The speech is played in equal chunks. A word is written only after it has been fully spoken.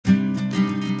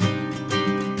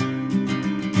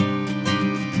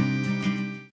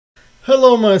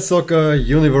Hello my soccer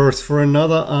universe for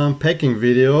another unpacking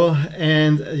video,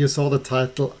 and you saw the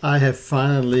title. I have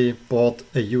finally bought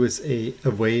a USA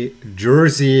away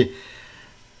jersey,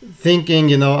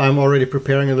 thinking I'm already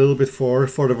preparing a little bit for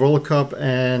the World Cup,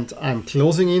 and I'm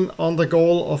closing in on the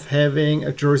goal of having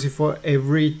a jersey for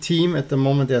every team. At the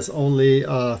moment there's only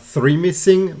 3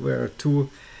 missing, where 2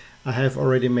 I have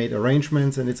already made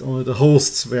arrangements, and it's only the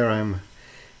hosts where I'm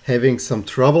having some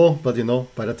trouble, but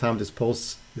by the time this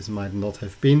posts, this might not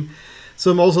have been.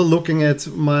 So I'm also looking at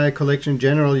my collection in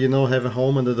general, have a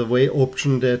home and an away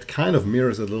option that kind of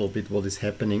mirrors a little bit what is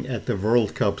happening at the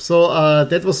World Cup. So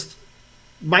that was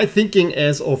my thinking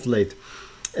as of late.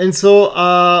 And so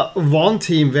one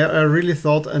team where I really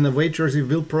thought an away jersey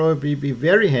will probably be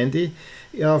very handy,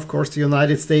 of course, the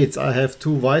United States. I have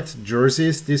 2 white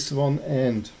jerseys, this one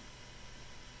and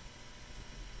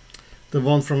the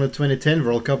one from the 2010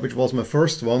 World Cup, which was my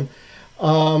first one.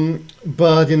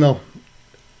 But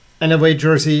an away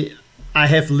jersey, I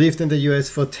have lived in the US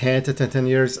for 10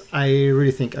 years. I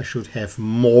really think I should have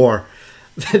more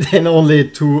than only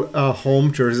 2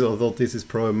 home jerseys, although this is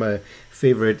probably my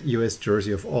favorite US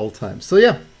jersey of all time. So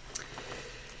yeah.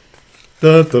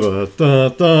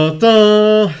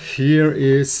 Here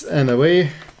is an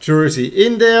away jersey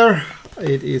in there.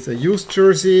 It is a used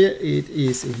jersey. It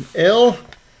is in L.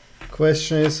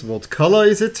 Question is, what color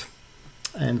is it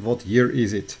and what year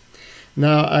is it?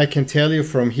 Now I can tell you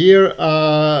from here,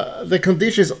 the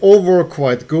condition is overall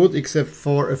quite good, except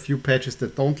for a few patches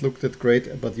that don't look that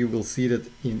great, but you will see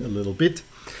that in a little bit.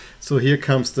 So here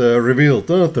comes the reveal.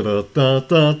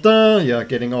 Yeah,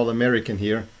 getting all American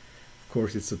here. Of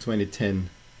course, it's the 2010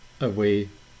 away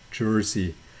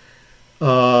jersey.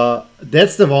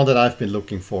 That's the one that I've been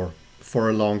looking for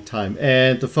a long time.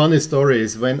 And the funny story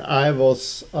is, when I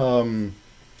was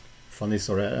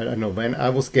when I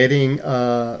was getting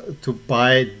to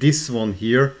buy this one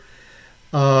here,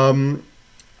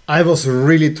 I was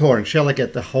really torn. Shall I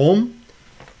get the home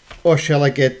or shall I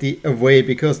get the away?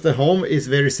 Because the home is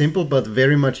very simple but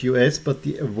very much US, but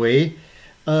the away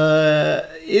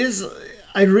is,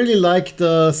 I really like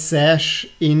the sash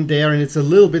in there, and it's a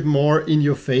little bit more in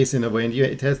your face in a way, and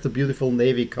it has the beautiful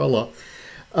navy color.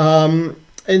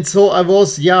 And so I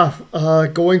was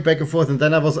going back and forth, and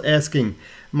then I was asking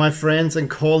my friends and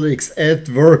colleagues at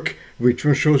work, which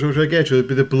one should I get? Should it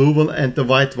be the blue one and the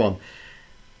white one?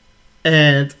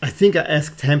 And I think I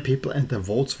asked 10 people, and the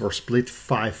votes were split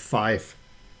 5-5.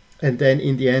 And then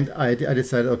in the end I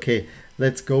decided, okay,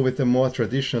 let's go with the more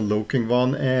traditional looking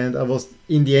one. And I was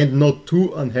in the end not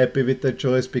too unhappy with the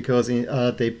choice, because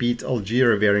they beat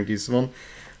Algeria wearing this one.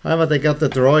 However, they got the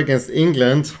draw against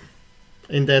England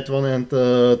in that one, and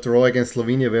the draw against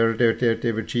Slovenia where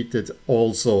they were cheated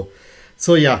also.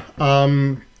 So yeah,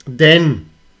 then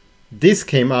this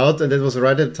came out, and it was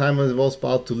right at the time when it was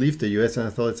about to leave the US, and I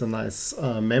thought it's a nice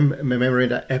memory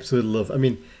that I absolutely love. I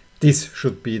mean, this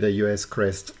should be the US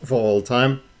crest for all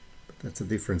time, but that's a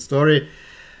different story.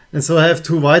 And so I have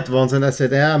 2 white ones, and I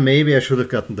said, maybe I should have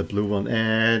gotten the blue one.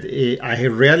 And I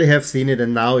rarely have seen it,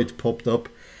 and now it popped up.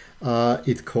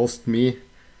 It cost me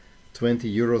 20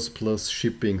 euros plus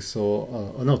shipping, so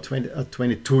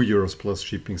 22 euros plus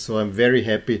shipping. So I'm very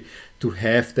happy to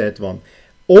have that one.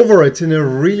 Overall, it's in a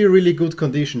really good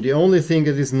condition. The only thing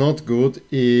that is not good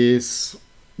is,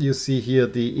 you see here,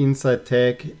 the inside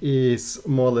tag is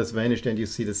more or less vanished, and you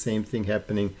see the same thing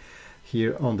happening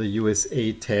here on the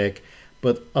USA tag.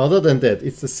 But other than that,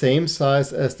 it's the same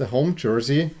size as the home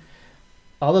jersey.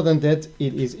 Other than that,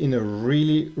 it is in a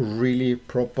really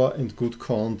proper and good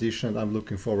condition, and I'm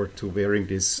looking forward to wearing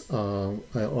this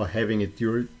or having it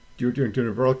during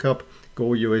the World Cup.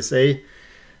 Go USA!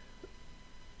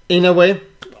 In a way,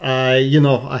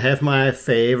 I have my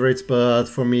favorites, but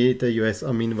for me, the US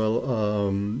are meanwhile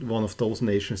one of those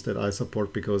nations that I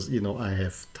support, because I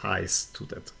have ties to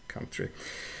that country.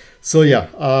 So yeah,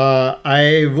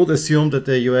 I would assume that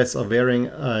the US are wearing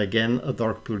again a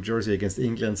dark blue jersey against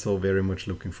England, so very much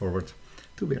looking forward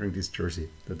to wearing this jersey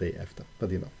the day after.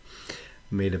 But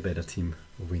may the better team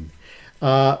win.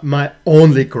 My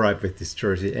only gripe with this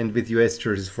jersey, and with US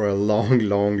jerseys for a long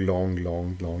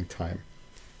time,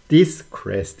 this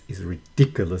crest is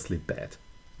ridiculously bad.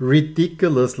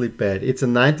 Ridiculously bad. It's a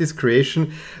 90s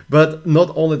creation, but not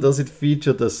only does it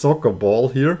feature the soccer ball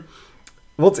here,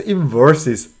 what's even worse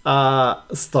is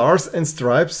stars and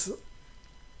stripes.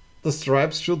 The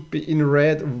stripes should be in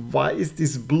red. Why is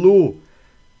this blue?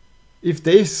 If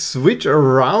they switch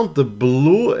around the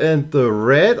blue and the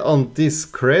red on this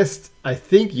crest, I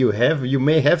think you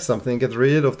may have something, get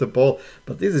rid of the ball,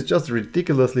 but this is just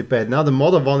ridiculously bad. Now the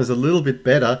modern one is a little bit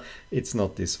better. It's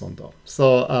not this one though.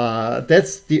 So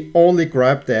that's the only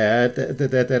gripe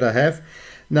that I have.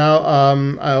 Now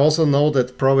I also know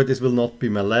that probably this will not be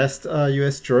my last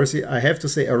US jersey. I have to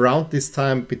say around this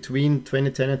time between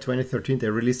 2010 and 2013 they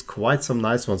released quite some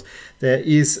nice ones. There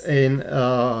is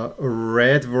a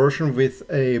red version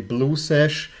with a blue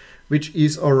sash, which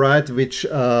is alright, which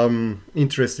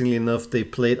interestingly enough they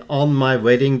played on my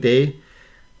wedding day.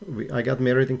 I got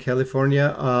married in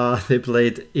California. They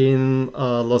played in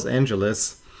Los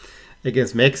Angeles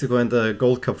against Mexico in the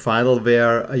Gold Cup final,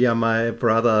 where my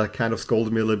brother kind of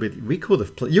scolded me a little bit.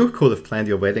 You could have planned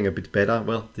your wedding a bit better.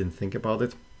 Well, didn't think about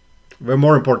it. There were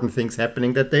more important things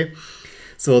happening that day.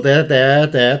 So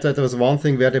that was one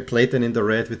thing where they played then in the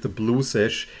red with the blue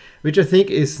sash, which I think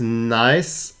is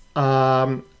nice.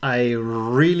 I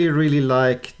really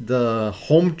like the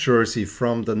home jersey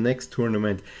from the next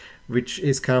tournament, which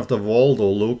is kind of the Waldo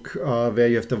look, where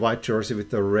you have the white jersey with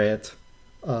the red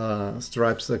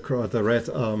stripes across, the red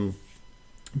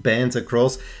bands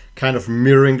across, kind of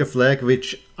mirroring the flag,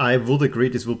 which I would agree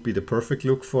this would be the perfect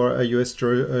look for a US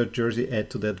jersey. Add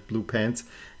to that blue pants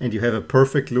and you have a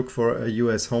perfect look for a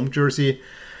US home jersey.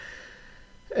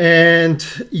 And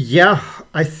yeah,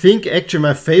 I think actually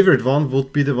my favorite one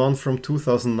would be the one from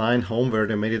 2009 home, where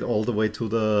they made it all the way to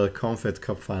the Confed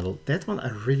Cup final. That one I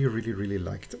really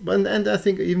liked. And I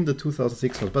think even the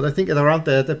 2006 ones. But I think at around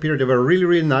that period, they were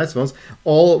really nice ones,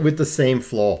 all with the same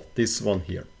flaw. This one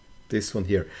here.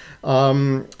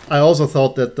 I also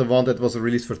thought that the one that was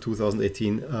released for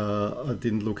 2018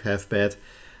 didn't look half bad.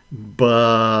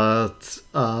 But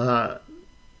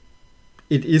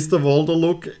it is the Waldo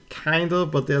look, kind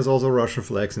of, but there's also Russian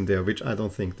flags in there, which I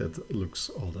don't think that looks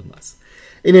all that nice.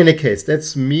 In any case,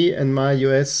 that's me and my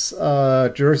US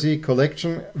jersey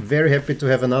collection. Very happy to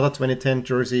have another 2010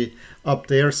 jersey up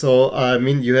there. So, I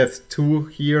mean, you have two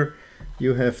here.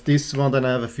 You have this one, then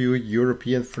I have a few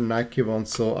European for Nike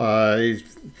ones. So,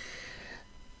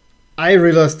 I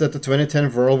realized that the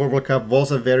 2010 World Cup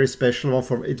was a very special one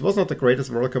for me. It was not the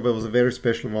greatest World Cup, but it was a very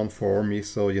special one for me.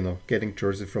 So, you know, getting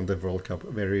jersey from the World Cup,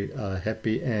 very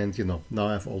happy. And, you know, now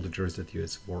I have all the jerseys that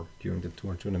US wore during the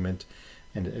tournament.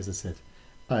 And as I said,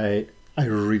 I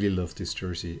really love this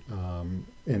jersey.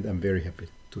 And I'm very happy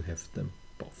to have them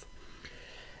both.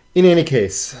 In any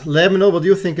case, let me know what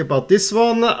you think about this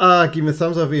one. Give me a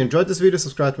thumbs up if you enjoyed this video.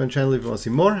 Subscribe to my channel if you want to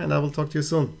see more. And I will talk to you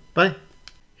soon. Bye.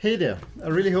 Hey there, I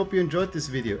really hope you enjoyed this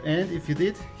video, and if you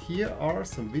did, here are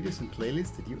some videos and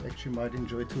playlists that you actually might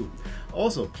enjoy too.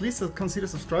 Also, please consider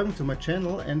subscribing to my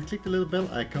channel and click the little bell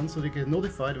icon so that you get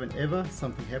notified whenever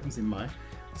something happens in my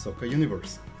soccer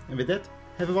universe. And with that,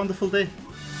 have a wonderful day!